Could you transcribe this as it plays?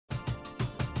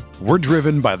We're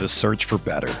driven by the search for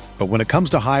better. But when it comes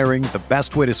to hiring, the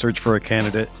best way to search for a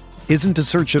candidate isn't to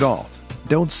search at all.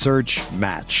 Don't search,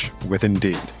 match with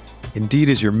Indeed. Indeed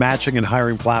is your matching and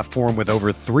hiring platform with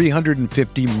over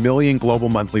 350 million global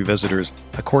monthly visitors,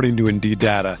 according to Indeed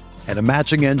data, and a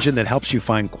matching engine that helps you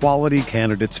find quality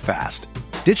candidates fast.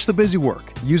 Ditch the busy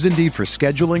work. Use Indeed for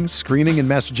scheduling, screening, and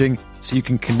messaging so you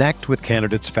can connect with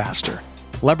candidates faster.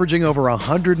 Leveraging over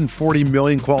 140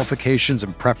 million qualifications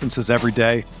and preferences every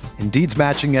day, Indeed's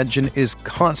matching engine is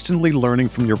constantly learning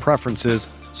from your preferences,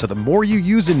 so the more you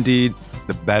use Indeed,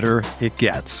 the better it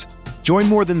gets. Join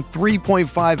more than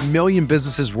 3.5 million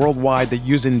businesses worldwide that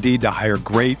use Indeed to hire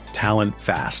great talent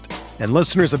fast. And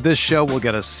listeners of this show will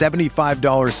get a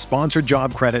 $75 sponsored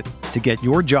job credit to get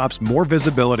your jobs more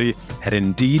visibility at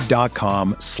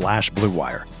Indeed.com/Blue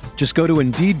Wire. Just go to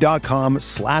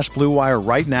Indeed.com/Blue Wire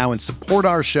right now and support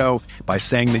our show by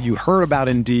saying that you heard about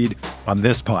Indeed on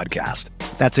this podcast.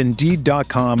 That's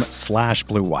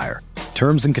Indeed.com/Blue Wire.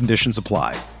 Terms and conditions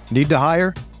apply. Need to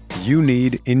hire? You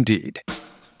need Indeed.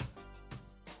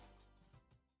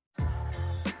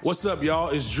 What's up, y'all?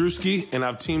 It's Drewski, and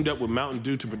I've teamed up with Mountain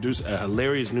Dew to produce a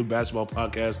hilarious new basketball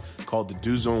podcast called The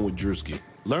Dew Zone with Drewski.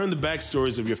 Learn the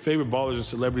backstories of your favorite ballers and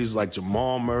celebrities like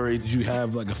Jamal Murray. Did you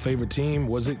have like a favorite team?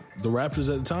 Was it the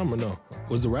Raptors at the time or no?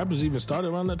 Was the Raptors even started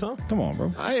around that time? Come on,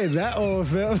 bro. I ain't that old,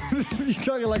 fam. You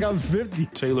talking like I'm 50.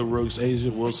 Taylor Rooks, Asia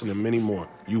Wilson, and many more.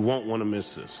 You won't want to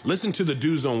miss this. Listen to The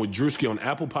Dew Zone with Drewski on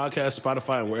Apple Podcasts,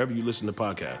 Spotify, and wherever you listen to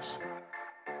podcasts.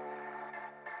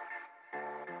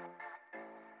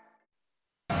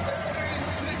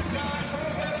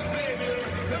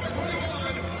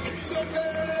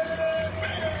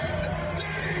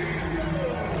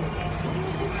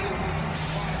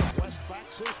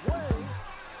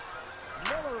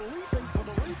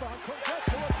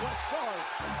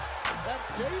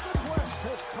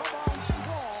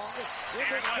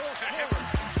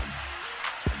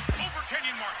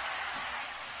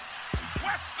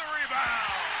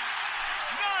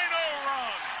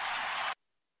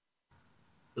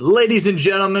 Ladies and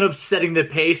gentlemen of Setting the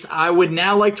Pace, I would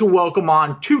now like to welcome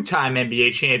on two-time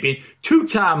NBA champion,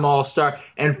 two-time All-Star,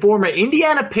 and former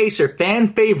Indiana Pacer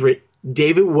fan favorite,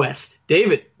 David West.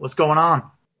 David, what's going on?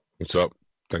 What's up?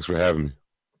 Thanks for having me.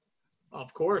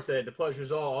 Of course, the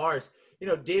pleasure's all ours. You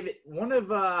know, David, one of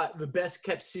the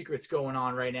best-kept secrets going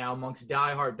on right now amongst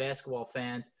diehard basketball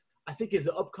fans, I think, is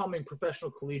the upcoming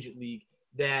Professional Collegiate League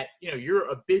that, you know, you're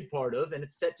a big part of, and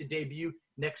it's set to debut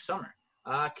next summer.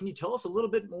 Can you tell us a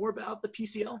little bit more about the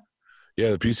PCL?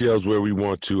 Yeah, the PCL is where we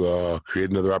want to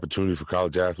create another opportunity for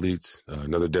college athletes,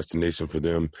 another destination for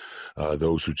them,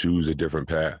 those who choose a different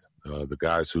path. The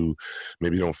guys who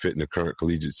maybe don't fit in the current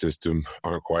collegiate system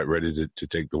aren't quite ready to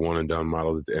take the one-and-done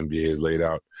model that the NBA has laid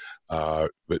out,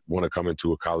 but want to come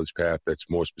into a college path that's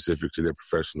more specific to their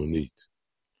professional needs.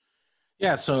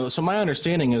 Yeah, so my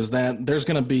understanding is that there's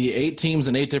going to be 8 teams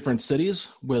in 8 different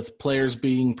cities with players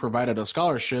being provided a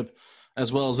scholarship,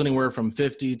 as well as anywhere from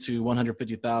 $50,000 to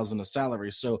 $150,000 a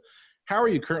salary. So how are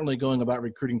you currently going about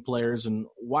recruiting players, and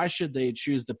why should they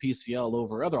choose the PCL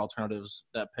over other alternatives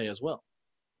that pay as well?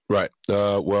 Right.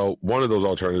 Well, one of those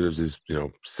alternatives is,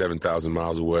 7,000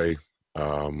 miles away.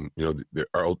 The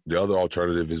other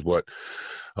alternative is what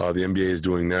the NBA is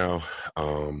doing now,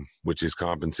 which is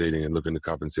compensating and looking to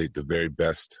compensate the very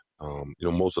best.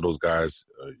 Most of those guys,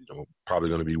 probably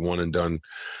going to be one and done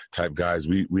type guys.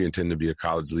 We intend to be a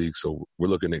college league, so we're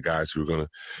looking at guys who are going to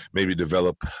maybe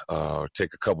develop,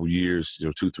 take a couple years,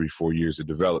 2, 3, 4 years to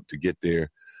develop to get there.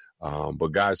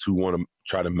 But guys who want to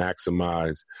try to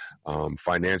maximize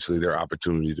financially their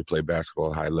opportunity to play basketball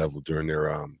at a high level during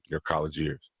their college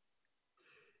years.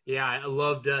 Yeah, I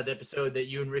loved the episode that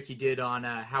you and Ricky did on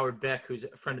Howard Beck, who's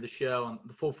a friend of the show, on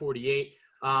the Full 48.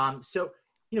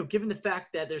 Given the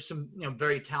fact that there's some,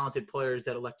 very talented players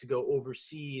that elect to go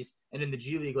overseas and in the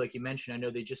G League, like you mentioned, I know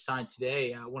they just signed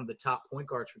today one of the top point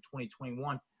guards for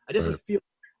 2021. I definitely feel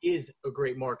there is a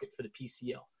great market for the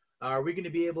PCL. Are we going to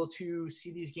be able to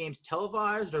see these games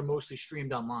televised or mostly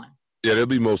streamed online? Yeah, they'll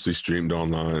be mostly streamed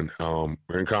online.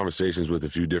 We're in conversations with a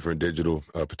few different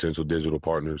potential digital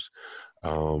partners.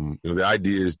 The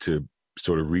idea is to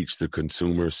sort of reach the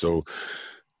consumer. So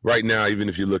right now, even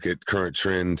if you look at current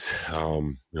trends,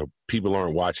 people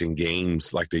aren't watching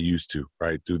games like they used to,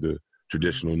 right, through the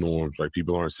traditional norms. Like,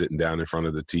 people aren't sitting down in front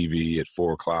of the TV at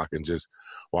 4 o'clock and just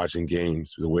watching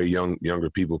games. The way younger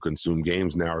people consume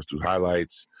games now is through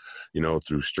highlights,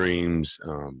 through streams,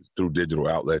 through digital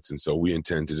outlets. And so we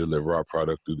intend to deliver our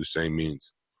product through the same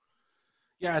means.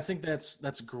 Yeah, I think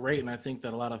that's great, and I think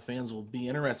that a lot of fans will be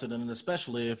interested in it,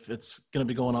 especially if it's going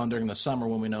to be going on during the summer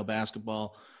when we know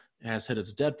basketball has hit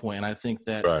its dead point. And I think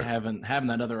that having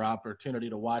that other opportunity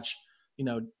to watch,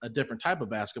 a different type of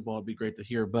basketball would be great to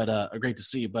hear, but great to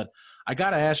see. But I got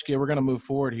to ask you, we're going to move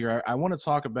forward here. I want to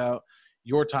talk about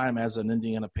your time as an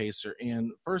Indiana Pacer.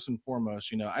 And first and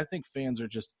foremost, I think fans are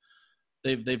just,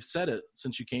 they've said it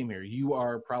since you came here. You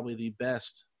are probably the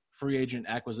best free agent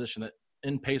acquisition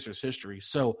in Pacers history.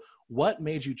 So what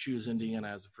made you choose Indiana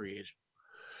as a free agent?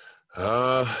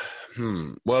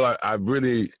 Well, I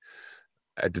really,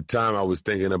 at the time I was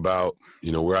thinking about,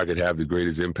 where I could have the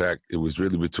greatest impact. It was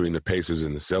really between the Pacers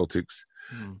and the Celtics.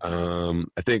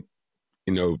 I think,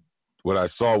 what I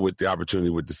saw with the opportunity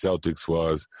with the Celtics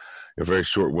was a very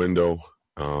short window,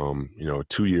 a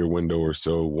 2-year window or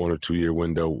so, 1 or 2 year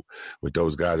window with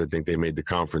those guys. I think they made the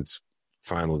conference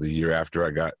final the year after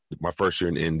I got my first year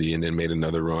in Indy, and then made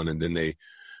another run, and then they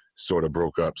sort of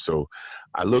broke up. So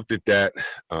I looked at that.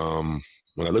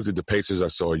 When I looked at the Pacers, I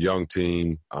saw a young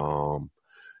team, a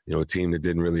team that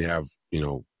didn't really have,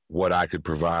 what I could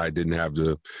provide, didn't have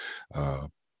the,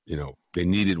 they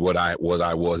needed what I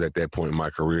was at that point in my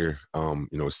career. A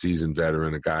seasoned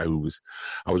veteran, a guy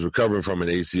I was recovering from an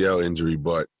ACL injury,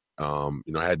 but, I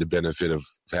had the benefit of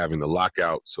having the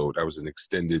lockout. So that was an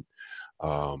extended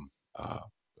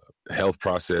health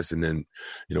process. And then,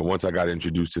 once I got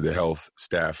introduced to the health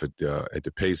staff at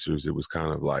the Pacers, it was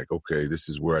kind of like, okay, this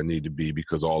is where I need to be,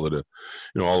 because all of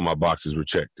my boxes were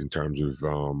checked in terms of,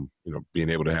 being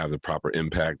able to have the proper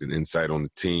impact and insight on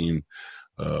the team,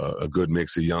 a good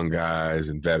mix of young guys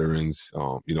and veterans,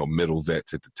 middle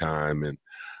vets at the time. And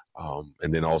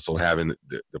then also having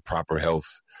the proper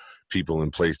health people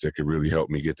in place that could really help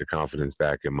me get the confidence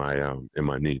back in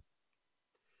my knee.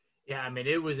 Yeah, I mean,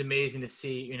 it was amazing to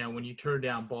see, when you turned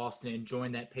down Boston and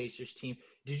joined that Pacers team.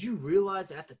 Did you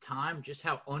realize at the time just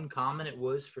how uncommon it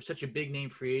was for such a big-name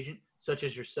free agent such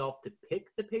as yourself to pick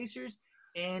the Pacers?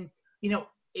 And,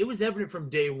 it was evident from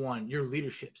day one, your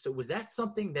leadership. So was that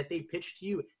something that they pitched to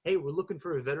you? Hey, we're looking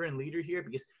for a veteran leader here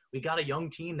because we got a young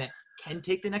team that can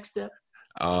take the next step?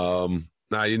 I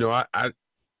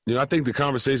think the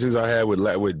conversations I had with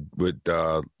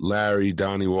Larry,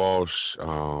 Donnie Walsh,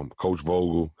 Coach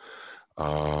Vogel,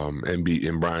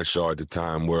 and Brian Shaw at the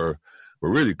time were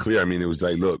really clear. I mean, it was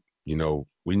like, look,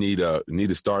 we need a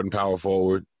starting power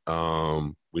forward.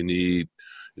 We need,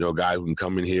 a guy who can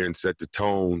come in here and set the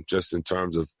tone just in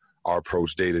terms of our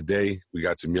approach day to day. We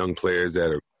got some young players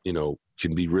that are,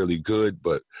 can be really good,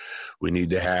 but we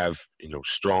need to have,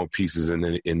 strong pieces in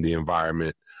the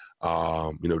environment.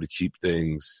 To keep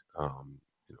things,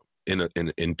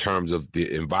 in terms of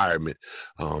the environment,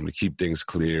 to keep things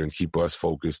clear and keep us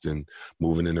focused and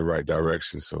moving in the right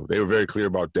direction. So they were very clear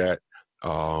about that.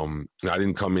 I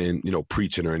didn't come in,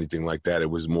 preaching or anything like that.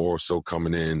 It was more so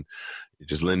coming in,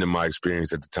 just lending my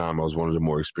experience at the time. I was one of the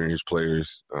more experienced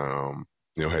players,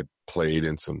 had played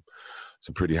in some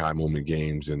pretty high moment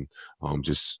games, and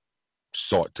just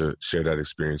sought to share that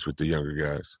experience with the younger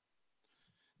guys.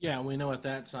 Yeah, we know at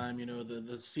that time,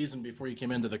 the season before you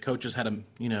came in, the coaches had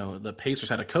the Pacers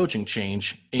had a coaching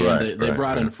change, and they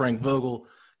brought in Frank Vogel,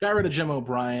 got rid of Jim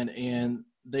O'Brien, and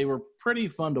they were pretty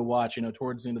fun to watch,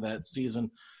 towards the end of that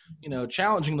season,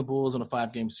 challenging the Bulls in a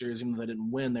 5-game series. Even though they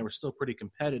didn't win, they were still pretty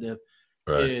competitive.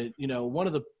 Right. One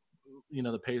of the,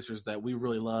 the Pacers that we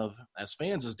really love as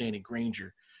fans is Danny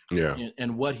Granger. Yeah.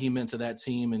 And what he meant to that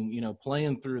team, and,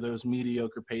 playing through those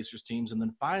mediocre Pacers teams. And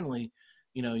then finally,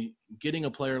 getting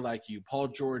a player like you, Paul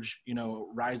George,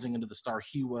 rising into the star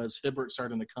he was, Hibbert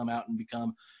starting to come out and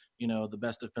become, the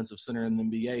best defensive center in the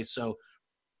NBA. So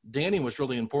Danny was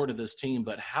really important to this team,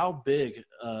 but how big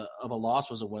of a loss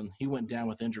was it when he went down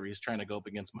with injuries trying to go up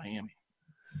against Miami?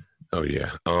 Oh yeah.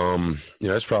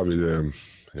 That's probably the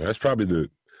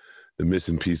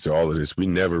missing piece to all of this. We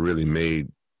never really made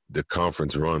the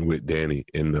conference run with Danny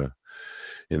in the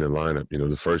lineup.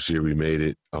 The first year we made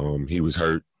it, he was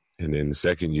hurt. And then the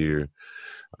second year,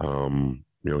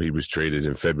 he was traded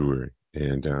in February.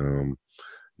 And,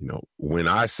 when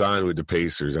I signed with the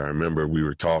Pacers, I remember we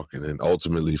were talking, and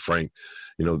ultimately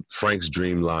Frank's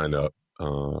dream lineup,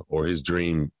 or his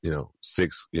dream,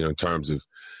 6, in terms of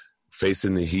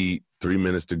facing the Heat, 3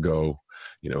 minutes to go,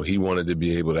 he wanted to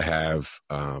be able to have,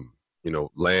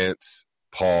 Lance,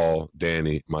 Paul,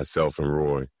 Danny, myself, and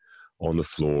Roy on the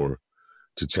floor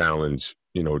to challenge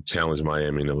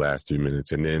Miami in the last 3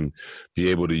 minutes, and then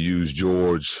be able to use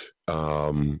George,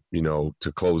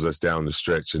 to close us down the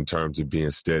stretch in terms of being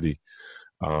steady.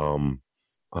 We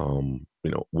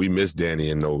missed Danny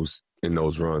in those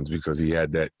runs because he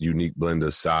had that unique blend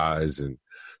of size and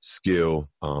skill,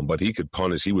 but he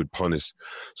would punish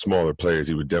smaller players.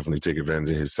 He would definitely take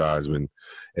advantage of his size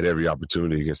at every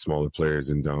opportunity against smaller players.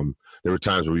 And there were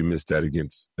times where we missed that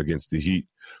against the Heat.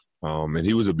 And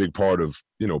he was a big part of,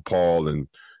 Paul and,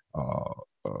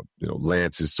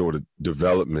 Lance's sort of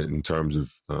development in terms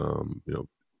of,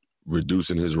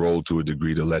 reducing his role to a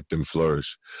degree to let them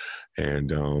flourish.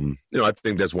 And, I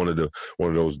think that's one of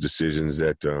those decisions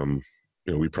that,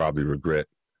 we probably regret,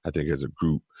 I think, as a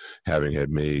group, having had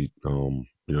made,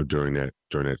 during that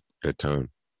time.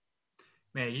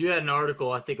 Man, you had an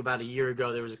article, I think about a year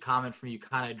ago, there was a comment from you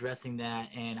kind of addressing that.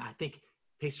 And I think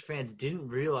Pacer fans didn't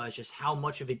realize just how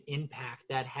much of an impact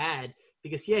that had,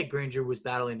 because Granger was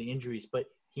battling the injuries, but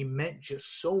he meant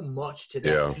just so much to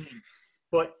that team.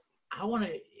 But I want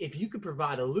to, if you could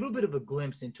provide a little bit of a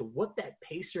glimpse into what that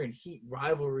Pacer and Heat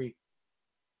rivalry,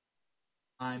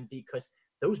 because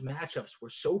those matchups were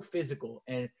so physical.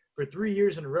 And for 3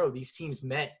 years in a row, these teams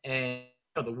met, and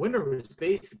the winner was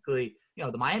basically,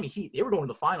 the Miami Heat. They were going to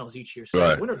the finals each year. So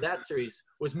the winner of that series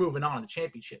was moving on to the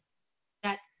championship.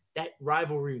 That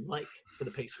rivalry like for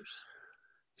the Pacers?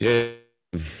 Yeah.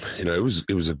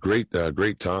 It was a great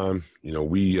time.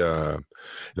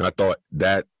 I thought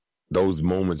that those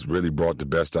moments really brought the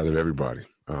best out of everybody.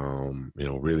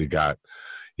 Really got,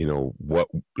 what,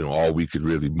 all we could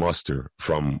really muster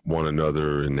from one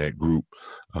another in that group,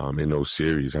 in those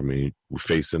series. I mean, we're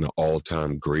facing an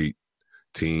all-time great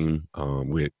team,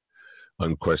 with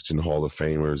unquestioned Hall of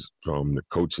Famers, from the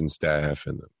coaching staff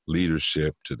and the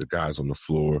leadership to the guys on the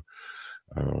floor.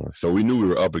 So we knew we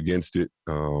were up against it.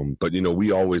 But,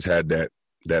 we always had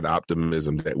that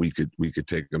optimism that we could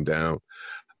take them down.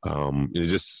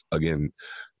 Just, again,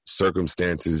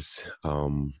 circumstances,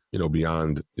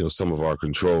 beyond, some of our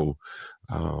control.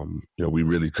 We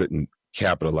really couldn't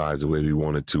capitalize the way we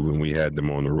wanted to when we had them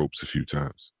on the ropes a few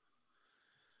times.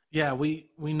 Yeah, we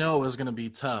know it was going to be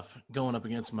tough going up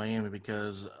against Miami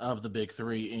because of the big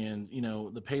three. And,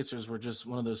 the Pacers were just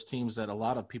one of those teams that a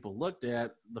lot of people looked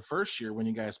at the first year when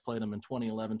you guys played them in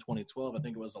 2011, 2012. I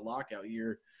think it was a lockout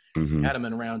year. Mm-hmm. Had them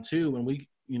in round two, and we,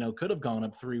 could have gone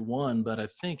up 3-1, but I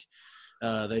think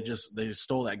they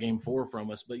stole that game 4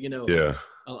 from us. But,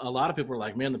 a lot of people were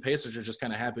like, man, the Pacers are just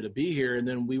kind of happy to be here. And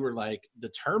then we were like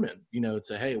determined,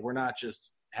 to, hey, we're not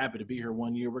just happy to be here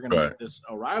one year. We're going to make this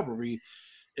a rivalry.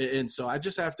 And so I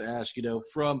just have to ask,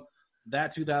 from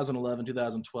that 2011,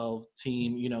 2012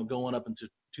 team, going up into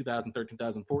 2013,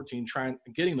 2014,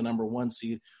 getting the number 1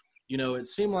 seed, it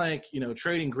seemed like,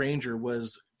 trading Granger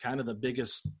was kind of the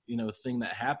biggest, thing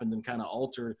that happened and kind of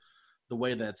altered the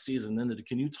way that season ended.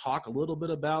 Can you talk a little bit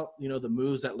about, the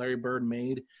moves that Larry Bird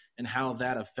made and how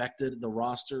that affected the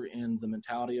roster and the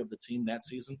mentality of the team that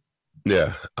season?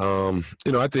 Yeah. I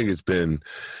think it's been,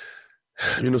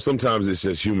 sometimes it's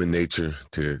just human nature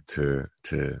to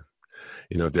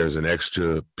if there's an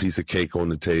extra piece of cake on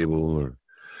the table, or,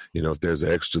 if there's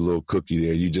an extra little cookie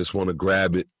there, you just want to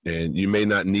grab it, and you may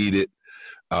not need it.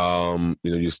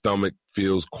 Your stomach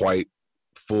feels quite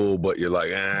full, but you're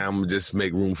like, I'm gonna just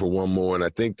make room for one more. And I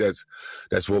think that's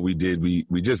what we did. We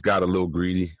just got a little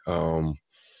greedy.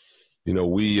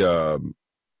 We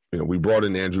brought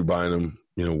in Andrew Bynum,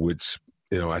 which,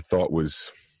 I thought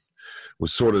was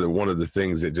sort of one of the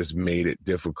things that just made it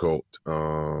difficult,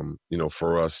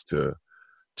 for us to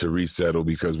resettle,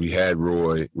 because we had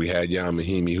Roy, we had Ian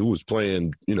Mahinmi, who was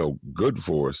playing, good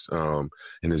for us,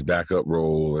 in his backup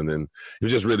role. And then it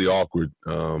was just really awkward,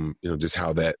 just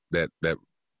how that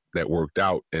worked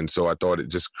out. And so I thought it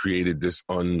just created this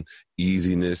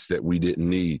uneasiness that we didn't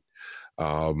need.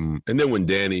 And then when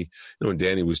Danny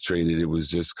was traded, it was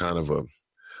just kind of a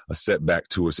setback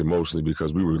to us emotionally,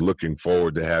 because we were looking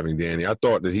forward to having Danny. I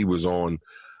thought that he was on,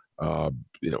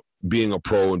 being a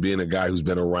pro and being a guy who's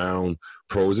been around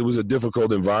pros. It was a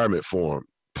difficult environment for him.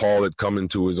 Paul had come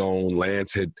into his own.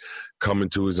 Lance had come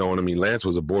into his own. I mean, Lance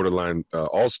was a borderline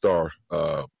all-star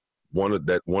one of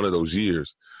those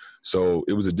years. So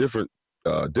it was a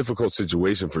difficult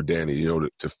situation for Danny,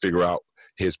 to figure out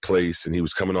his place, and he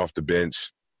was coming off the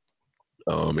bench.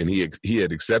 And he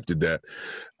had accepted that.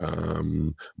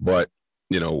 But,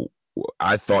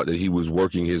 I thought that he was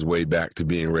working his way back to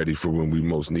being ready for when we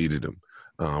most needed him,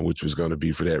 which was going to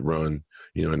be for that run,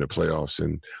 in the playoffs.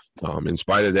 And in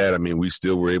spite of that, I mean, we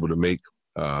still were able to make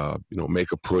a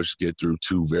push, get through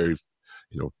 2 very,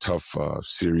 tough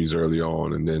series early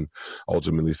on, and then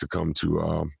ultimately succumb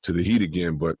to the Heat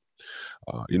again. But,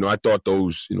 I thought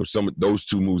those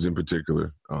 2 moves in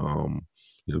particular,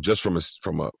 just from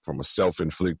a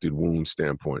self-inflicted wound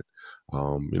standpoint.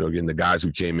 Again, the guys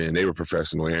who came in, they were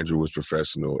professional. Andrew was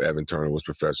professional. Evan Turner was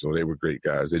professional. They were great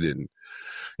guys. They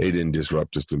didn't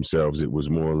disrupt us themselves. It was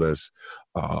more or less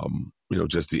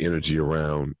just the energy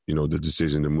around, the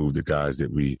decision to move the guys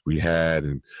that we had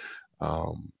and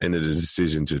the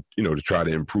decision to try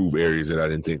to improve areas that I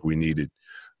didn't think we needed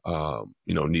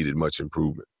much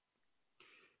improvement.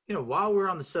 While we're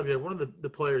on the subject, one of the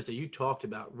players that you talked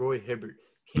about, Roy Hibbert,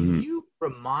 can you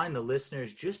remind the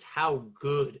listeners just how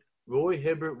good Roy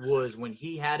Hibbert was when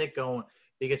he had it going?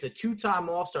 Because a 2-time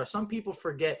All-Star, some people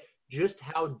forget just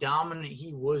how dominant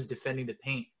he was defending the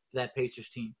paint for that Pacers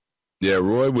team. Yeah,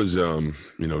 Roy was,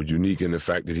 unique in the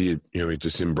fact that he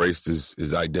just embraced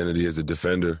his identity as a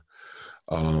defender.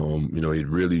 He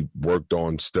really worked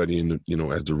on studying,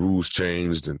 as the rules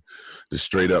changed and the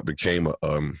straight up became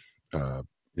a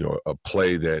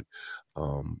play that,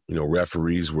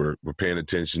 referees were paying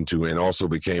attention to, and also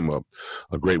became a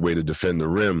great way to defend the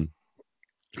rim,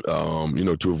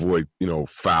 to avoid,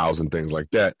 fouls and things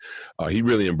like that. He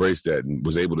really embraced that and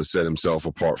was able to set himself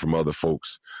apart from other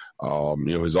folks.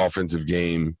 His offensive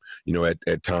game,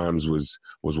 at times was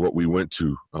what we went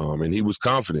to, and he was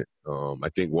confident. I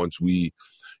think once we,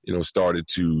 started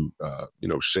to,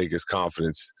 shake his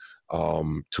confidence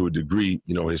to a degree,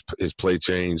 his play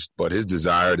changed, but his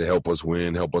desire to help us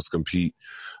win, help us compete,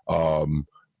 was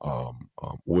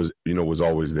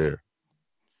always there.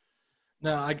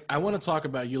 Now, I want to talk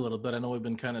about you a little bit. I know we've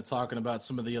been kind of talking about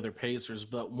some of the other Pacers,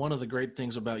 but one of the great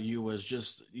things about you was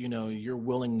just, your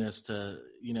willingness to,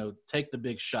 take the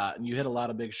big shot. And you hit a lot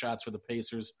of big shots for the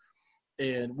Pacers.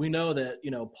 And we know that,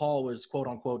 Paul was, quote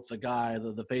unquote, the guy,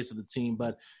 the face of the team,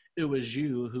 but it was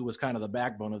you who was kind of the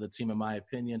backbone of the team, in my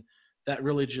opinion, that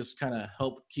really just kind of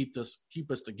helped keep us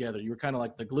together. You were kind of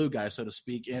like the glue guy, so to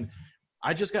speak. And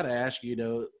I just got to ask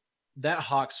you, that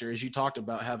Hawks series, you talked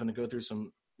about having to go through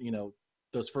some,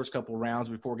 those first couple rounds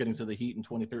before getting to the Heat in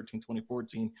 2013,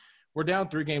 2014. We're down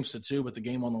 3-2 with the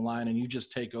game on the line, and you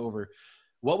just take over.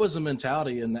 What was the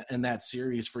mentality in that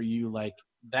series for you, like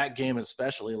that game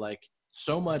especially? Like,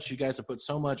 so much, you guys have put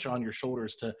so much on your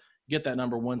shoulders to get that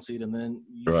number 1 seed, and then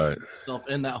you put yourself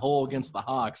in that hole against the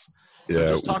Hawks. So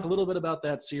just talk a little bit about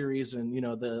that series and,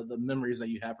 the memories that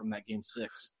you have from that game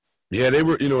 6. Yeah, they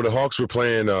were, the Hawks were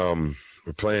playing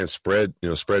spread,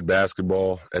 spread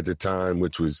basketball at the time,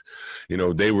 which was,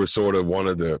 they were sort of one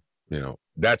of the,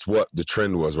 that's what the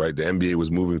trend was, right? The NBA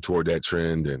was moving toward that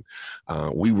trend, and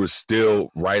we were still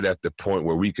right at the point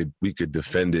where we could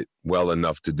defend it well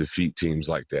enough to defeat teams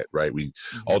like that, right?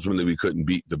 Ultimately we couldn't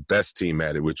beat the best team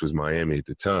at it, which was Miami at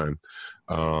the time,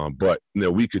 but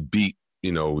we could beat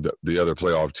the other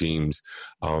playoff teams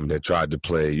that tried to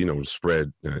play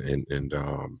spread and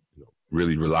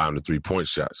really rely on the 3-point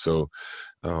shot. So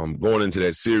going into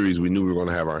that series, we knew we were going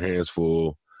to have our hands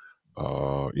full.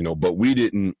 But we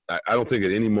didn't, I don't think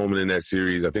at any moment in that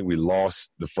series, I think we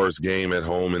lost the first game at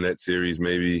home in that series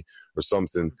maybe or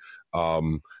something. I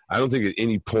don't think at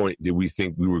any point did we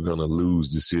think we were going to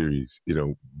lose the series. We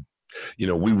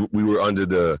were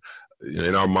under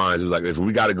in our minds, it was like, if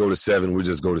we got to go to 7, we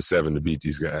just go to 7 to beat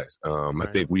these guys. I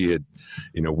think we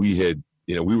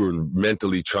were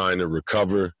mentally trying to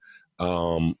recover.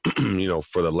 For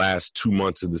the last 2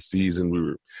 months of the season, we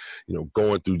were,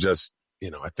 going through just,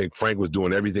 I think Frank was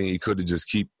doing everything he could to just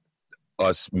keep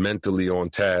us mentally on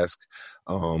task.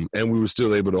 And we were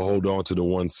still able to hold on to the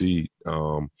 1 seed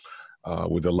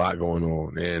with a lot going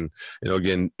on. And,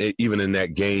 again, even in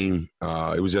that game,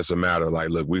 it was just a matter of like,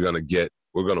 look, we're going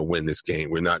to win this game.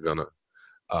 We're not going to,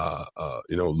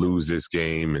 lose this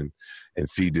game and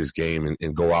seed this game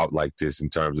and go out like this in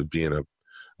terms of being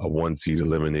a 1 seed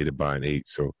eliminated by an 8.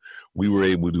 So we were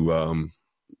able to,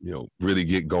 really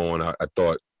get going. I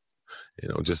thought,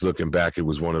 just looking back, it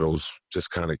was one of those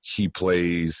just kind of key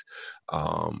plays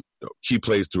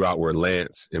throughout where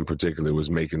Lance in particular was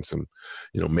making some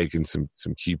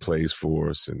key plays for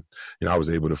us. And, I was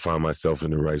able to find myself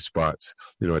in the right spots,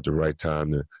 at the right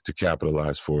time to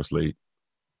capitalize for us late.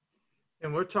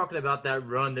 And we're talking about that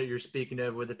run that you're speaking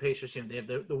of with the Pacers team. They have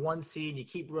the 1 seed, you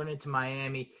keep running to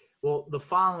Miami. Well, the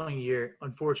following year,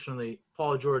 unfortunately,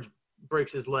 Paul George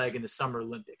breaks his leg in the Summer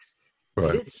Olympics.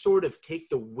 Right. Did it sort of take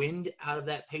the wind out of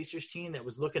that Pacers team that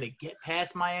was looking to get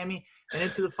past Miami and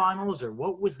into the finals? Or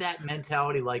what was that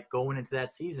mentality like going into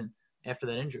that season after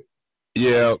that injury?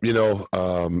 Yeah,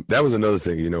 that was another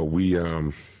thing. We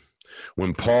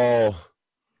when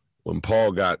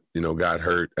Paul got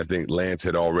hurt, I think Lance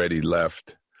had already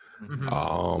left.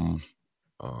 Mm-hmm.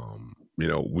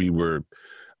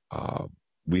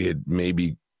 We had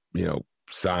maybe,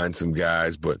 signed some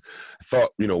guys, but I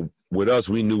thought, with us,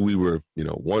 we knew we were,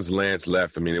 once Lance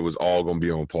left, it was all going to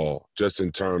be on Paul, just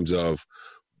in terms of,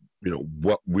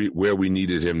 where we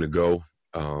needed him to go.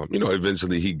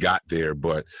 Eventually he got there,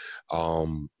 but,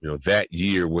 that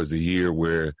year was the year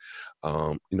where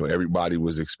everybody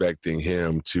was expecting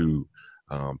him to,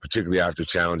 particularly after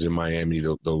challenging Miami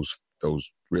those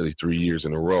really 3 years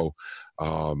in a row,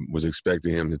 was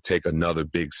expecting him to take another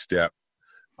big step.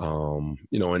 And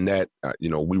that,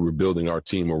 we were building our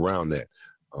team around that,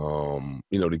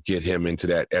 to get him into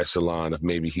that echelon of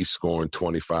maybe he's scoring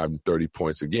 25 to 30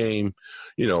 points a game,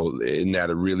 in that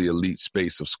a really elite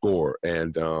space of score.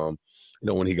 And,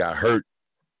 when he got hurt,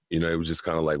 it was just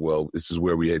kind of like, well, this is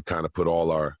where we had kind of put all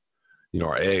our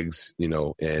eggs,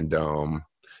 and,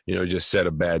 just set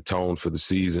a bad tone for the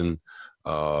season.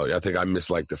 I think I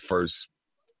missed like the first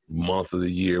month of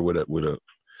the year with a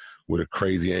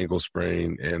crazy ankle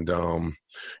sprain. And,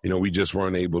 we just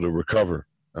weren't able to recover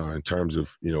in terms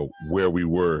of, where we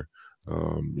were,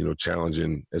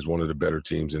 challenging as one of the better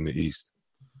teams in the East.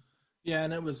 Yeah,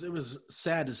 and it was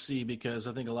sad to see because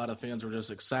I think a lot of fans were just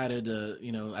excited to,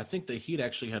 I think the Heat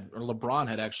LeBron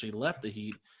had actually left the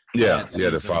Heat. Yeah,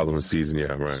 the following season,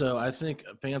 yeah, right. So I think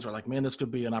fans are like, man, this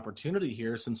could be an opportunity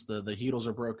here since the Heatles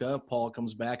are broke up. Paul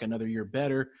comes back another year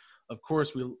better. Of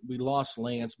course, we lost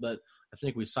Lance, but I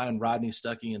think we signed Rodney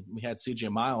Stuckey and we had C.J.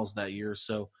 Miles that year.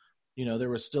 So, there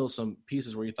were still some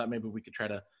pieces where you thought maybe we could try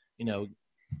to,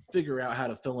 figure out how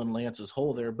to fill in Lance's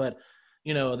hole there. But,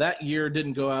 that year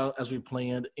didn't go out as we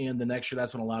planned. And the next year,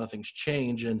 that's when a lot of things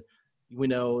change. And we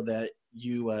know that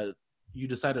you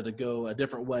decided to go a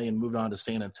different way and moved on to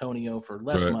San Antonio for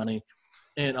less money.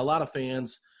 And a lot of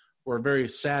fans were very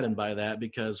saddened by that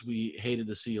because we hated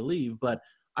to see you leave. But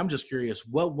I'm just curious,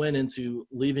 what went into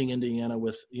leaving Indiana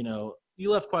with, you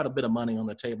left quite a bit of money on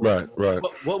the table. Right.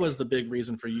 What was the big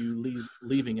reason for you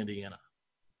leaving Indiana?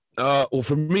 Well,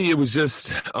 for me, it was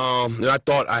just I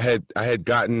thought I had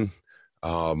gotten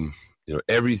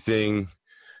everything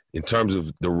in terms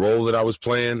of the role that I was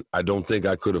playing. I don't think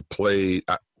I could have played.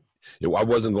 I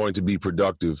wasn't going to be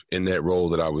productive in that role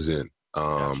that I was in.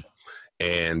 Gotcha.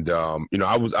 And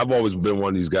I've always been one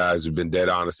of these guys who've been dead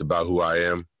honest about who I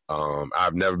am.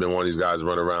 I've never been one of these guys who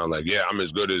run around like, yeah, I'm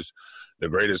as good as the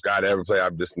greatest guy to ever play.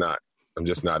 I'm just not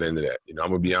into that. I'm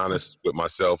gonna be honest with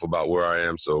myself about where I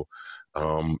am. So,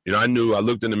 I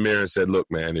looked in the mirror and said, look,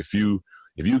 man, if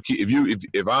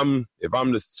I'm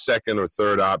the second or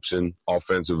third option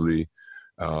offensively,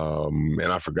 and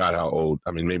I forgot how old,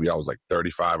 maybe I was like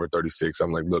 35 or 36.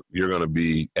 I'm like, look, you're going to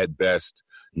be at best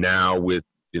now with,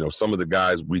 some of the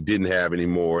guys we didn't have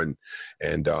anymore.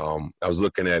 And I was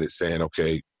looking at it saying,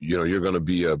 okay, you're going to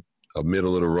be a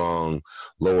middle of the rung,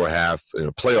 lower half in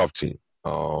a playoff team.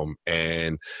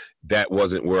 And that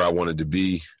wasn't where I wanted to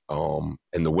be. And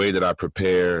the way that I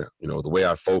prepare, the way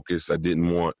I focus, I didn't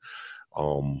want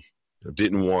to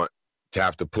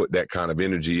have to put that kind of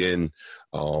energy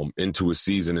into a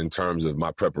season in terms of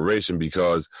my preparation,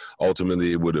 because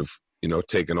ultimately it would have,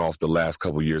 taken off the last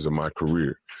couple of years of my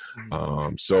career.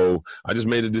 So I just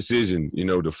made a decision,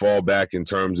 to fall back in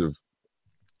terms of,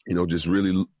 just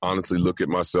really honestly look at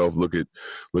myself, look at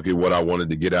what I wanted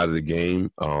to get out of the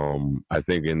game. I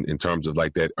think in terms of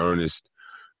like that earnest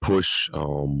push,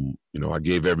 I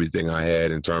gave everything I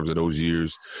had in terms of those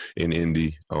years in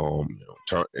Indy,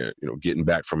 getting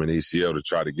back from an ACL to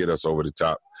try to get us over the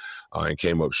top, and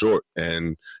came up short.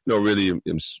 And, really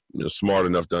am smart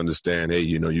enough to understand, hey,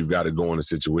 you've got to go in a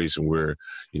situation where,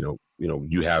 you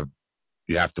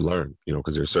have to learn,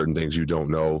 because there's certain things you don't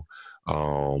know.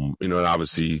 And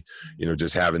obviously,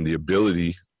 just having the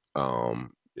ability,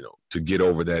 to get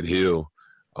over that hill,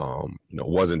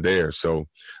 wasn't there. So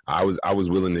I was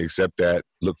willing to accept that,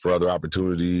 look for other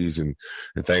opportunities, and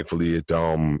thankfully it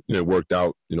worked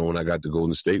out. When I got to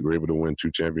Golden State, we were able to win 2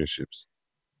 championships.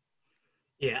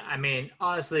 Yeah,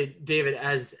 honestly, David,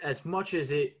 as much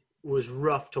as it was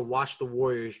rough to watch the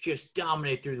Warriors just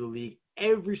dominate through the league,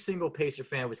 every single Pacer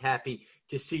fan was happy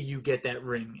to see you get that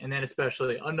ring, and then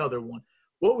especially another one.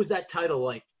 What was that title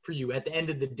like for you at the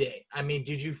end of the day?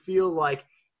 Did you feel like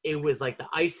it was like the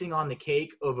icing on the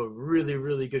cake of a really,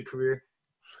 really good career?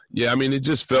 Yeah, it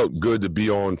just felt good to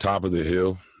be on top of the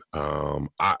hill.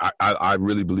 I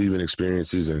really believe in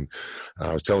experiences, and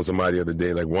I was telling somebody the other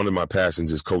day, like, one of my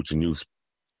passions is coaching youth.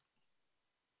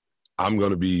 I'm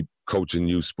going to be coaching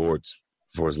youth sports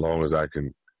for as long as I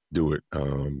can do it.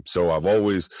 So I've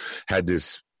always had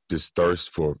this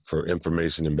thirst for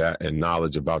information and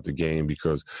knowledge about the game,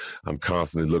 because I'm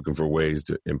constantly looking for ways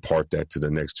to impart that to the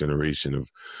next generation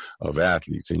of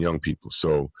athletes and young people.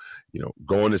 So,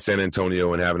 going to San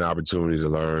Antonio and having an opportunity to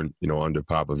learn, under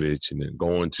Popovich, and then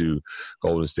going to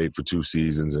Golden State for 2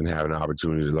 seasons and having an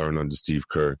opportunity to learn under Steve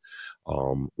Kerr,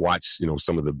 watch,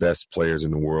 some of the best players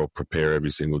in the world prepare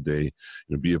every single day,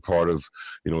 be a part of,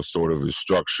 sort of a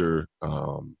structure,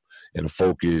 and a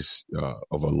focus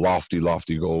of a lofty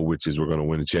goal, which is we're going to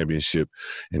win the championship,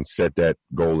 and set that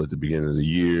goal at the beginning of the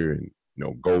year, and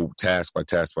go task by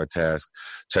task by task,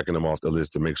 checking them off the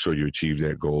list to make sure you achieve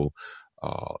that goal.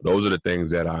 Those are the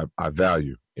things that I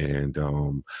value. And,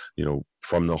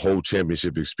 from the whole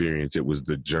championship experience, it was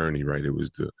the journey, right? It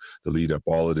was the lead up,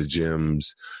 all of the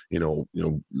gyms,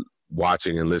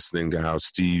 watching and listening to how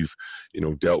Steve,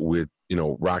 dealt with,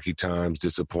 rocky times,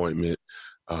 disappointment,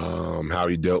 how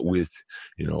he dealt with,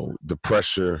 the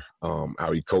pressure,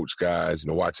 how he coached guys,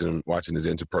 watching his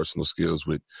interpersonal skills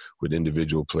with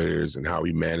individual players, and how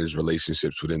he managed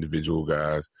relationships with individual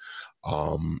guys,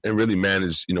 and really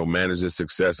managed the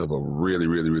success of a really,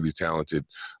 really, really talented,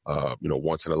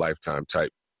 once in a lifetime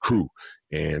type crew.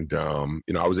 And,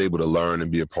 I was able to learn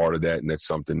and be a part of that. And that's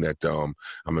something that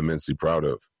I'm immensely proud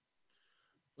of.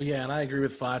 Yeah, and I agree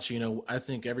with Foch. I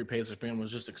think every Pacers fan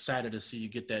was just excited to see you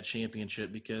get that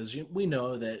championship, because we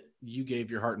know that you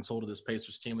gave your heart and soul to this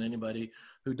Pacers team. And anybody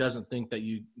who doesn't think that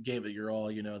you gave it your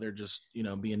all, they're just,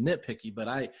 being nitpicky. But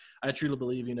I truly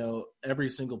believe, every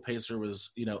single Pacer was,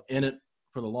 in it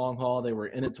for the long haul. They were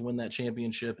in it to win that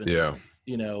championship. And, yeah.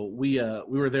 We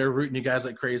were there rooting you guys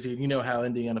like crazy. You know how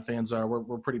Indiana fans are.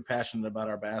 We're pretty passionate about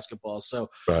our basketball. So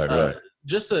right.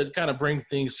 Just to kind of bring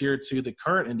things here to the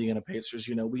current Indiana Pacers,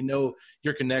 we know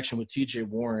your connection with TJ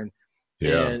Warren.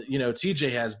 Yeah. And,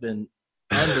 TJ has been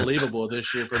unbelievable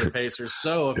this year for the Pacers,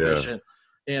 so efficient.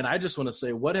 Yeah. And I just want to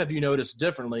say, what have you noticed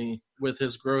differently with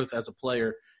his growth as a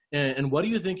player? And what do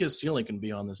you think his ceiling can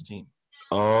be on this team?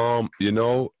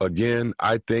 Again,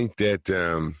 I think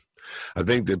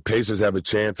that Pacers have a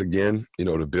chance again,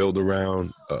 to build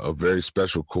around a very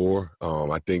special core.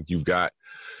 I think you've got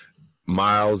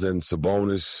Miles and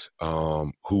Sabonis,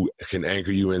 who can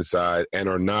anchor you inside and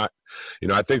are not,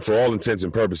 I think for all intents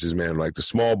and purposes, man, like the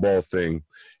small ball thing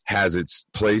has its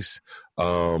place.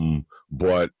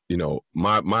 But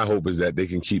my hope is that they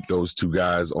can keep those two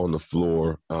guys on the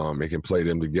floor, and can play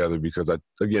them together, because the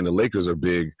Lakers are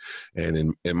big.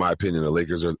 And in my opinion, the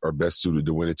Lakers are best suited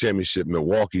to win a championship.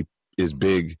 Milwaukee is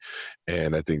big,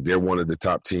 and I think they're one of the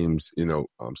top teams,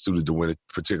 suited to win it,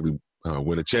 particularly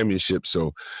win a championship.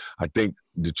 So I think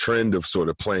the trend of sort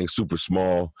of playing super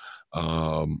small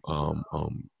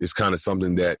is kind of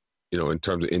something that, in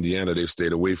terms of Indiana, they've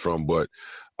stayed away from. But,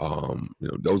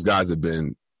 those guys have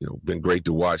been great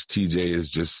to watch. TJ has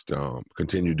just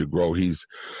continued to grow. He's,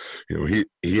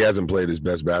 he hasn't played his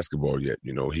best basketball yet.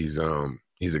 He's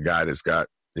a guy that's got,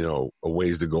 a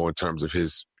ways to go in terms of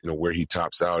his, where he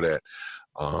tops out at.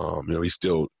 He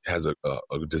still has a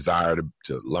desire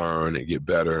to learn and get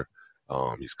better.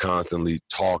 He's constantly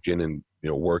talking and,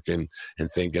 working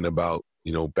and thinking about,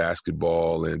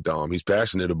 basketball, and he's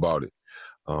passionate about it.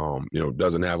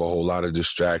 Doesn't have a whole lot of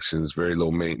distractions, very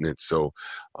low maintenance. So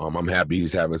I'm happy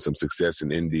he's having some success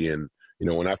in Indy. And,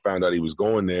 when I found out he was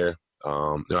going there,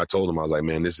 I told him, I was like,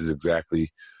 man, this is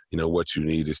exactly, what you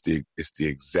need. It's the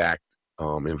exact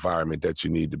environment that you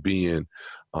need to be in,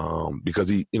 because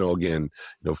he,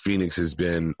 Phoenix has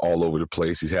been all over the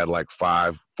place. He's had like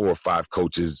 4 or 5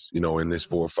 coaches, in his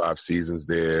 4 or 5 seasons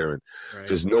there, and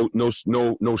just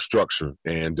no structure.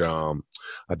 And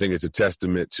I think it's a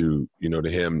testament to to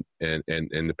him and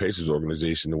the Pacers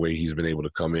organization, the way he's been able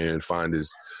to come in, find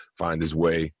his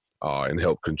way, and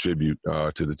help contribute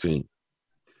to the team.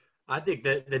 I think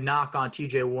that the knock on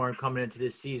TJ Warren coming into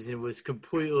this season was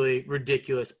completely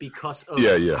ridiculous because of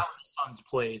how the Suns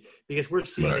played. Because we're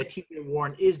seeing that TJ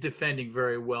Warren is defending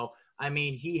very well. I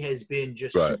mean, he has been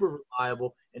just super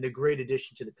reliable and a great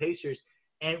addition to the Pacers.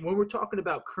 And when we're talking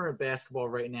about current basketball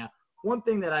right now, one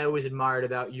thing that I always admired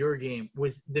about your game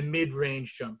was the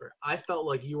mid-range jumper. I felt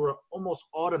like you were almost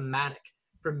automatic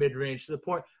for mid-range, to the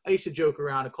point I used to joke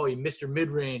around and call you Mr.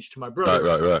 Mid-Range to my brother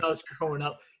when I was growing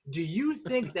up. Do you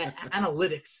think that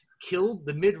analytics killed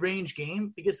the mid-range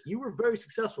game? Because you were very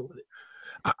successful with it.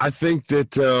 I think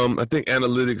that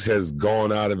analytics has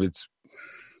gone out of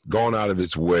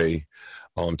its way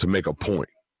to make a point,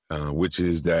 which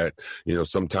is that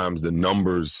sometimes the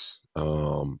numbers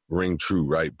ring true,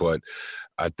 right? But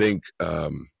I think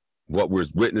what we're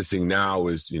witnessing now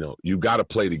is, you got to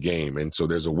play the game. And so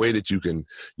there's a way that you can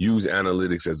use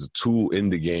analytics as a tool in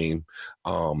the game,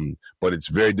 but it's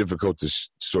very difficult to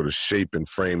sort of shape and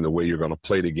frame the way you're going to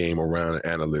play the game around an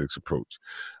analytics approach.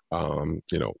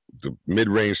 The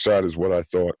mid-range shot is what I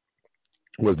thought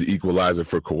was the equalizer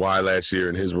for Kawhi last year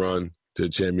in his run to the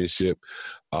championship.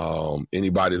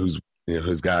 Anybody who's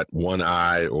has got one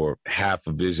eye or half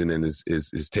a vision and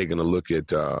is taking a look at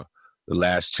The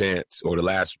Last Chance or the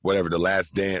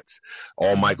last dance,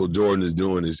 all Michael Jordan is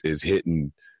doing is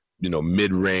hitting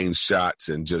mid-range shots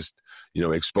and just,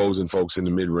 exposing folks in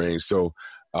the mid-range. So,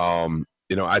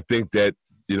 I think that,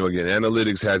 again,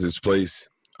 analytics has its place.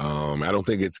 I don't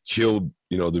think it's killed,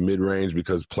 the mid-range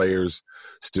because players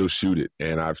still shoot it.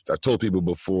 And I've told people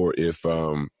before, if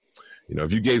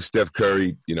you gave Steph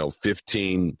Curry,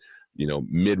 15,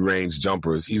 mid-range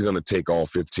jumpers, he's going to take all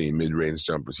 15 mid-range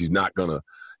jumpers. He's not going to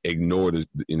ignore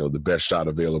the best shot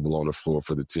available on the floor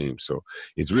for the team. So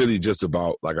it's really just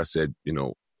about, like I said,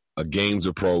 a game's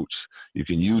approach. You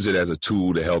can use it as a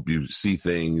tool to help you see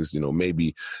things,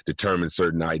 maybe determine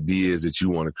certain ideas that you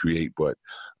want to create, but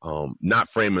not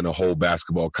framing a whole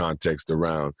basketball context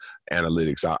around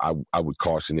analytics. I would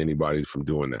caution anybody from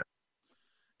doing that.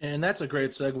 And that's a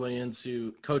great segue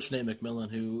into Coach Nate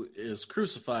McMillan, who is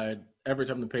crucified every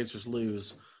time the Pacers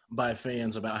lose by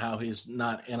fans about how he's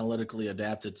not analytically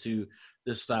adapted to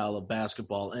this style of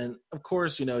basketball. And, of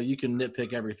course, you can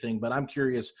nitpick everything, but I'm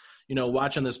curious,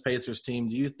 watching this Pacers team,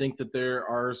 do you think that there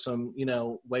are some,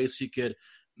 ways he could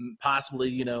possibly,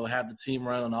 have the team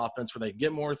run an offense where they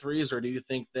get more threes, or do you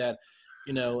think that,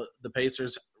 the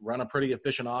Pacers run a pretty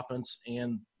efficient offense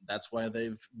and that's why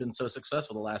they've been so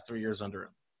successful the last 3 years under him?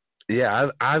 Yeah,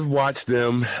 I've watched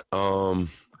them. I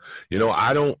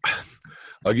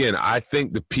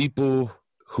think the people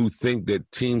who think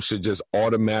that teams should just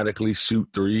automatically shoot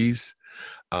threes,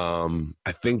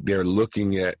 I think they're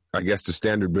looking at, I guess the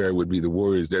standard bearer would be the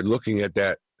Warriors. They're looking at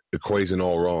that equation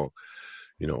all wrong.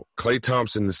 Klay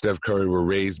Thompson and Steph Curry were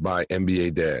raised by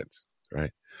NBA dads,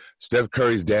 right? Steph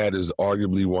Curry's dad is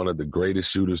arguably one of the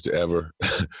greatest shooters to ever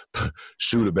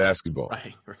shoot a basketball.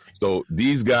 Right. So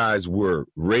these guys were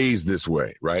raised this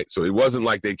way, right? So it wasn't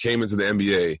like they came into the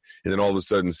NBA and then all of a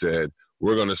sudden said,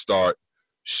 we're going to start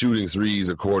shooting threes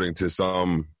according to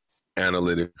some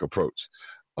analytic approach.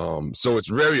 So it's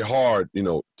very hard,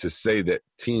 to say that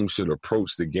teams should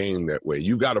approach the game that way.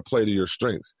 You got to play to your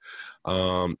strengths.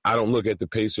 I don't look at the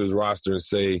Pacers roster and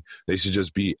say they should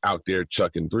just be out there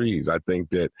chucking threes. I think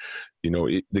that,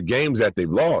 the games that they've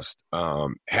lost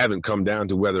haven't come down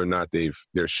to whether or not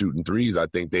they're shooting threes. I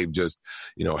think they've just,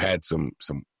 had some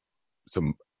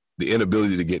the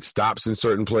inability to get stops in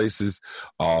certain places,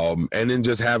 and then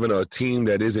just having a team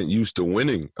that isn't used to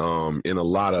winning in a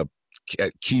lot of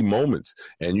at key moments,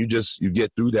 and you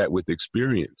get through that with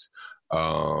experience.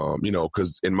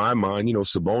 Because in my mind,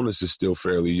 Sabonis is still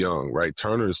fairly young, right?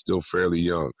 Turner is still fairly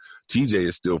young. TJ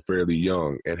is still fairly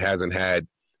young and hasn't had,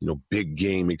 big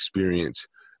game experience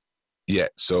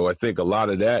yet. So I think a lot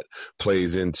of that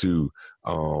plays into,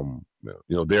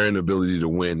 their inability to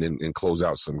win and close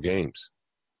out some games.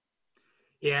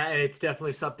 Yeah, it's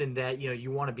definitely something that,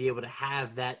 you want to be able to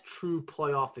have that true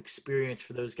playoff experience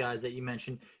for those guys that you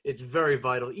mentioned. It's very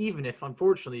vital, even if,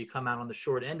 unfortunately, you come out on the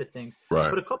short end of things.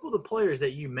 Right. But a couple of the players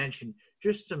that you mentioned,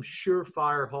 just some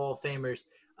surefire Hall of Famers,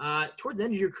 towards the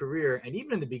end of your career and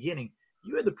even in the beginning,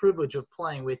 you had the privilege of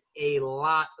playing with a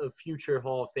lot of future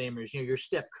Hall of Famers. Your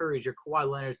Steph Currys, your Kawhi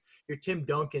Leonards, your Tim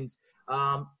Duncans.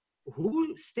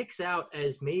 Who sticks out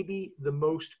as maybe the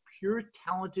most pure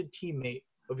talented teammate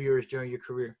of yours during your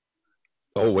career?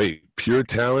 Oh, wait, pure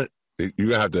talent?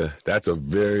 You have to,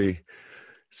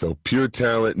 so pure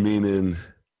talent meaning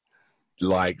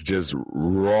like just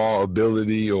raw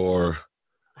ability, or?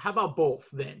 How about both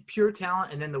then? Pure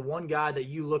talent and then the one guy that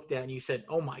you looked at and you said,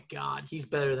 oh my God, he's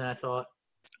better than I thought.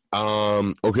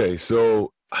 Okay,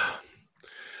 so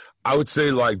I would say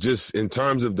like just in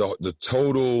terms of the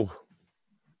total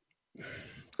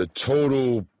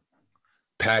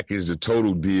package, the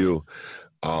total deal,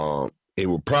 it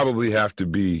would probably have to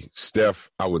be Steph.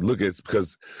 I would look at,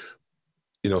 because,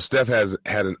 Steph has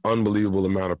had an unbelievable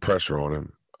amount of pressure on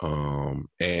him.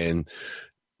 And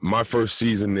my first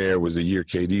season there was the year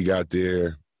KD got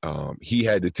there. He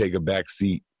had to take a back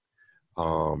seat,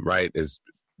 right, as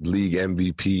league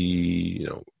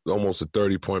MVP, almost a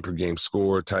 30-point per game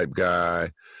scorer type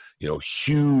guy,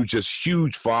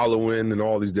 huge following and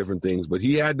all these different things. But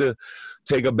he had to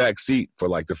take a back seat for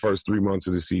like the first 3 months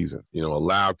of the season,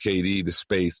 allow KD the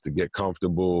space to get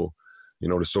comfortable,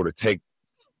 to sort of take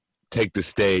the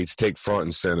stage, take front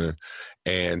and center.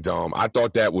 And I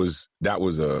thought that was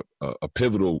a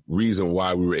pivotal reason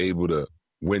why we were able to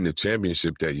win the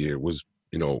championship that year, was,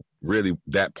 really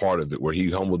that part of it where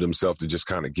he humbled himself to just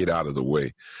kind of get out of the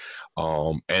way.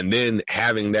 And then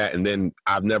having that, and then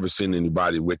I've never seen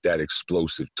anybody with that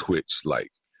explosive twitch.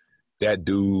 Like that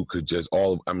dude could just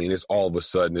it's all of a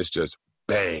sudden, it's just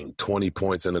bang, 20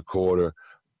 points in a quarter,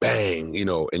 bang,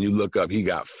 and you look up, he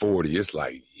got 40. It's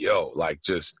like, yo, like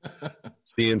just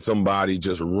seeing somebody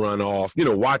just run off,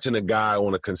 watching a guy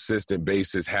on a consistent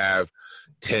basis have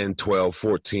 10, 12,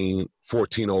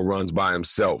 14-0 runs by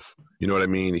himself You know what I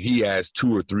mean? He has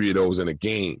 2 or 3 of those in a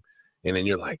game. And then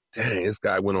you're like, dang, this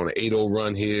guy went on an 8-0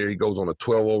 run here. He goes on a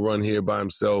 12-0 run here by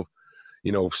himself.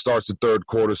 You know, starts the third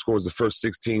quarter, scores the first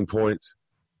 16 points.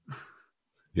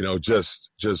 You know,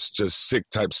 just sick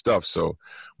type stuff. So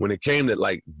when it came to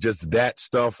like just that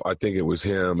stuff, I think it was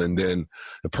him. And then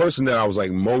the person that I was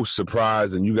like most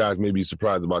surprised, and you guys may be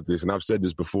surprised about this, and I've said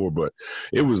this before, but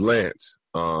it was Lance.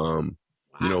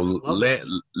 You know,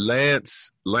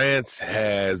 Lance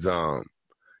has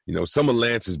you know, some of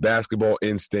Lance's basketball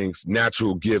instincts,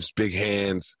 natural gifts, big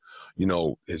hands, you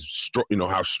know, you know,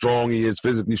 how strong he is,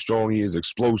 physically strong he is,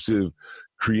 explosive,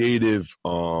 creative.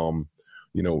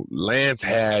 You know, Lance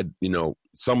had, you know,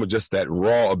 some of just that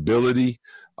raw ability,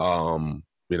 you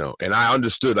know, and I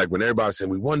understood, like, when everybody said,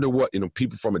 we wonder what, you know,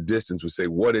 people from a distance would say,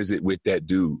 what is it with that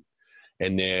dude?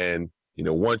 And then, you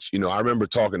know, once, you know, I remember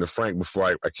talking to Frank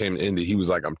before I came to Indy. He was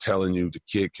like, I'm telling you, the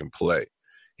kid can play.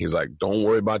 He was like, don't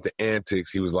worry about the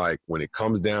antics. He was like, when it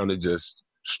comes down to just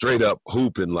straight up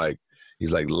hooping, like,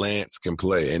 he's like, Lance can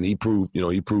play. And he proved, you know,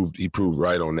 he proved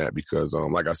right on that because,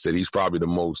 like I said, he's probably the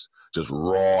most just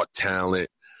raw talent,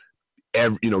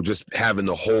 you know, just having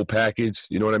the whole package,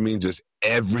 you know what I mean? Just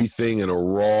everything in a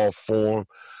raw form.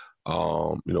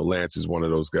 You know, Lance is one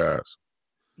of those guys.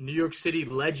 New York City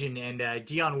legend, and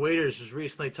Dion Waiters was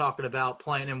recently talking about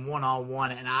playing him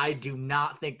one-on-one, and I do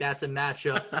not think that's a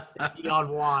matchup that Dion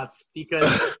wants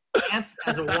because Lance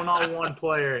as a one-on-one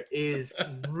player is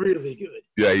really good.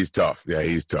 Yeah, he's tough.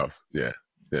 Yeah.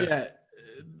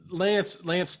 Lance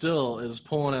still is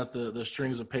pulling at the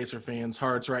strings of Pacer fans'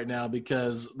 hearts right now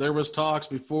because there was talks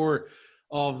before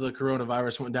all of the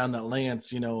coronavirus went down that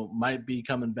Lance, you know, might be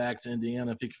coming back to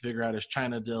Indiana if he could figure out his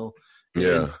China deal.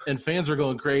 Yeah. And fans were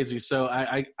going crazy. So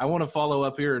I want to follow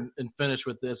up here and finish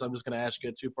with this. I'm just going to ask you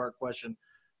a 2-part question.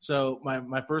 So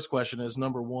my first question is,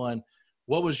 number 1,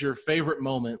 what was your favorite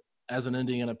moment as an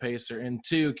Indiana Pacer? And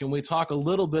 2, can we talk a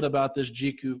little bit about this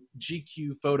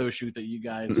GQ photo shoot that you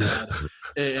guys had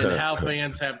and how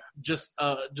fans have just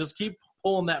keep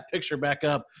pulling that picture back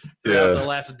up throughout the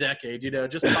last decade? You know,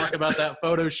 just talk about that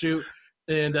photo shoot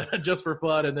and just for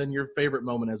fun, and then your favorite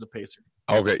moment as a Pacer.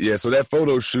 Okay, yeah. So that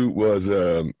photo shoot was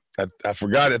I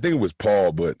forgot. I think it was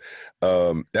Paul, but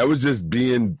that was just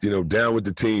being, you know, down with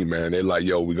the team, man. They're like,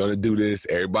 yo, we're gonna do this.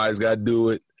 Everybody's got to do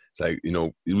it. It's like, you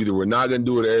know, either we're not going to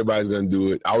do it or everybody's going to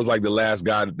do it. I was like the last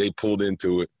guy that they pulled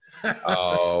into it.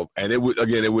 And it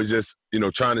was just, you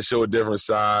know, trying to show a different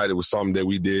side. It was something that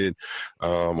we did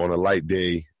on a light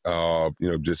day, you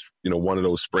know, just, you know, one of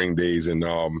those spring days in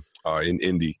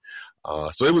Indy.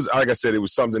 So it was, like I said, it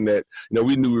was something that, you know,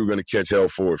 we knew we were going to catch hell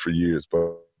for it for years.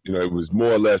 But, you know, it was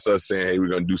more or less us saying, hey, we're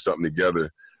going to do something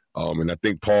together. And I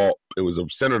think Paul, it was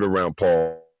centered around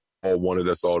Paul wanted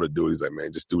us all to do it. He's like,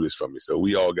 man, just do this for me. So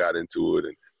we all got into it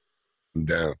and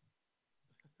down.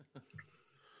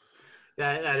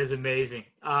 That is amazing.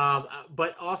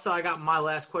 But also, I got my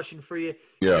last question for you.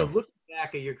 Yeah. You know, looking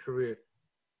back at your career,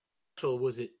 how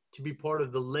was it to be part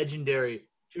of the legendary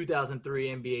 2003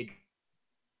 NBA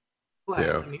class?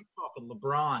 Yeah. I mean, you're talking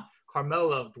LeBron,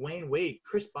 Carmelo, Dwayne Wade,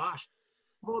 Chris Bosh,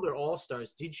 all their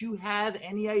all-stars. Did you have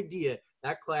any idea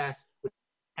that class would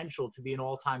have potential to be an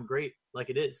all-time great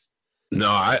like it is? No,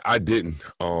 I didn't.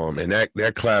 And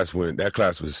that class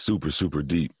was super, super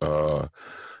deep. I've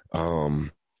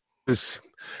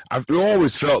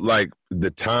always felt like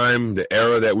the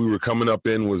era that we were coming up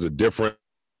in was a different.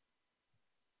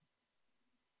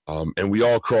 And we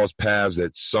all crossed paths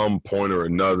at some point or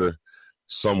another,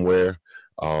 somewhere.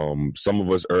 Some of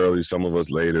us early, some of us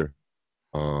later.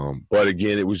 But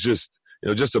again, it was just, you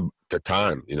know, just a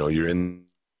time. You know, you're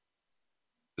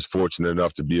just fortunate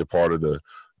enough to be a part of the.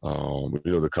 You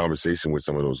know, the conversation with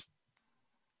some of those.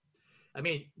 I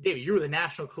mean, David, you were the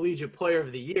National Collegiate Player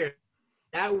of the Year.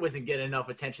 That wasn't getting enough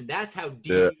attention. That's how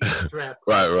deep the draft.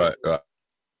 Right. It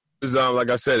was, like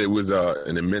I said, it was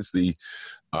an immensely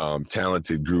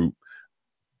talented group.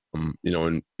 You know,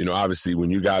 and you know, obviously, when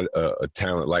you got a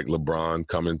talent like LeBron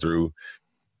coming through,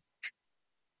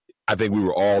 I think we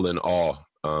were all in awe.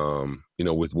 You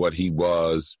know, with what he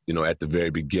was, you know, at the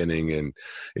very beginning, and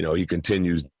you know, he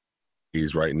continues.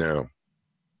 He's right now.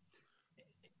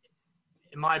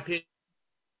 In my opinion,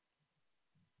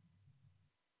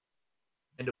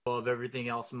 of everything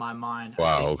else in my mind.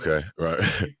 Wow. Okay. Right.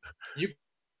 You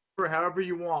for however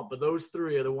you want, but those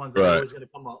three are the ones that are always going to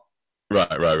come up.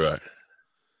 Right.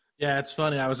 Yeah, it's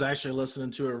funny. I was actually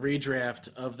listening to a redraft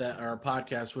of our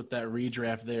podcast with that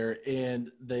redraft there, and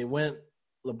they went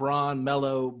LeBron,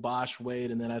 Melo, Bosh,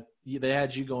 Wade, and then they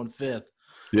had you going 5th.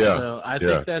 Yeah. So I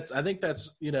think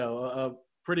that's you know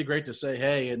pretty great to say,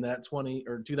 hey, in that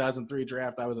 2003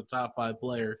 draft, I was a top 5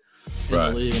 player in Right.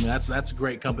 the league. I mean, that's a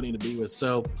great company to be with.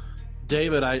 So,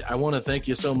 David, I want to thank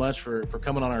you so much for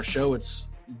coming on our show. It's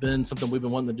been something we've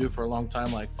been wanting to do for a long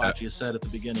time, like Facci said at the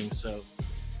beginning. So,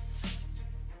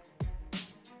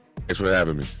 Thanks for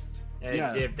having me. Hey,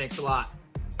 Yeah. Dave, thanks a lot.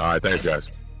 All right, thanks, guys.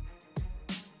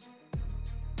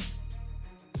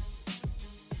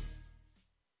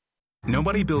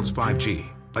 Nobody builds 5G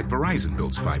like Verizon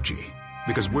builds 5G,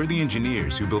 because we're the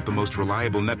engineers who built the most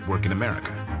reliable network in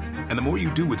America. And the more you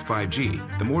do with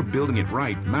 5G, the more building it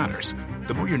right matters.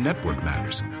 The more your network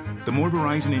matters. The more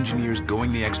Verizon engineers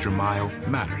going the extra mile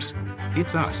matters.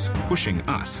 It's us pushing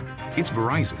us. It's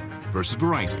Verizon versus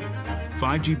Verizon.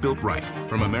 5G built right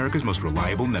from America's most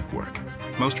reliable network.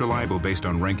 Most reliable based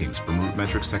on rankings from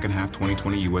RootMetrics second half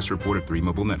 2020 U.S. report of 3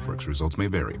 mobile networks. Results may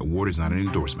vary. Award is not an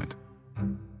endorsement.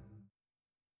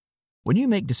 When you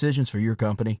make decisions for your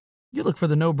company, you look for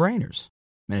the no-brainers.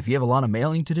 And if you have a lot of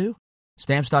mailing to do,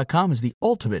 Stamps.com is the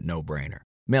ultimate no-brainer.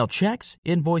 Mail checks,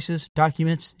 invoices,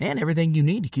 documents, and everything you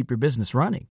need to keep your business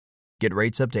running. Get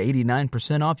rates up to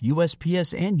 89% off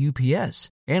USPS and UPS.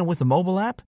 And with the mobile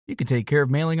app, you can take care of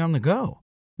mailing on the go.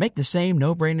 Make the same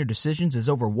no-brainer decisions as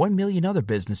over 1 million other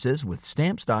businesses with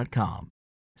Stamps.com.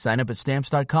 Sign up at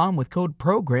Stamps.com with code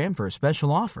PROGRAM for a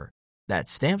special offer.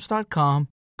 That's Stamps.com,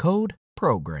 code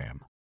PROGRAM.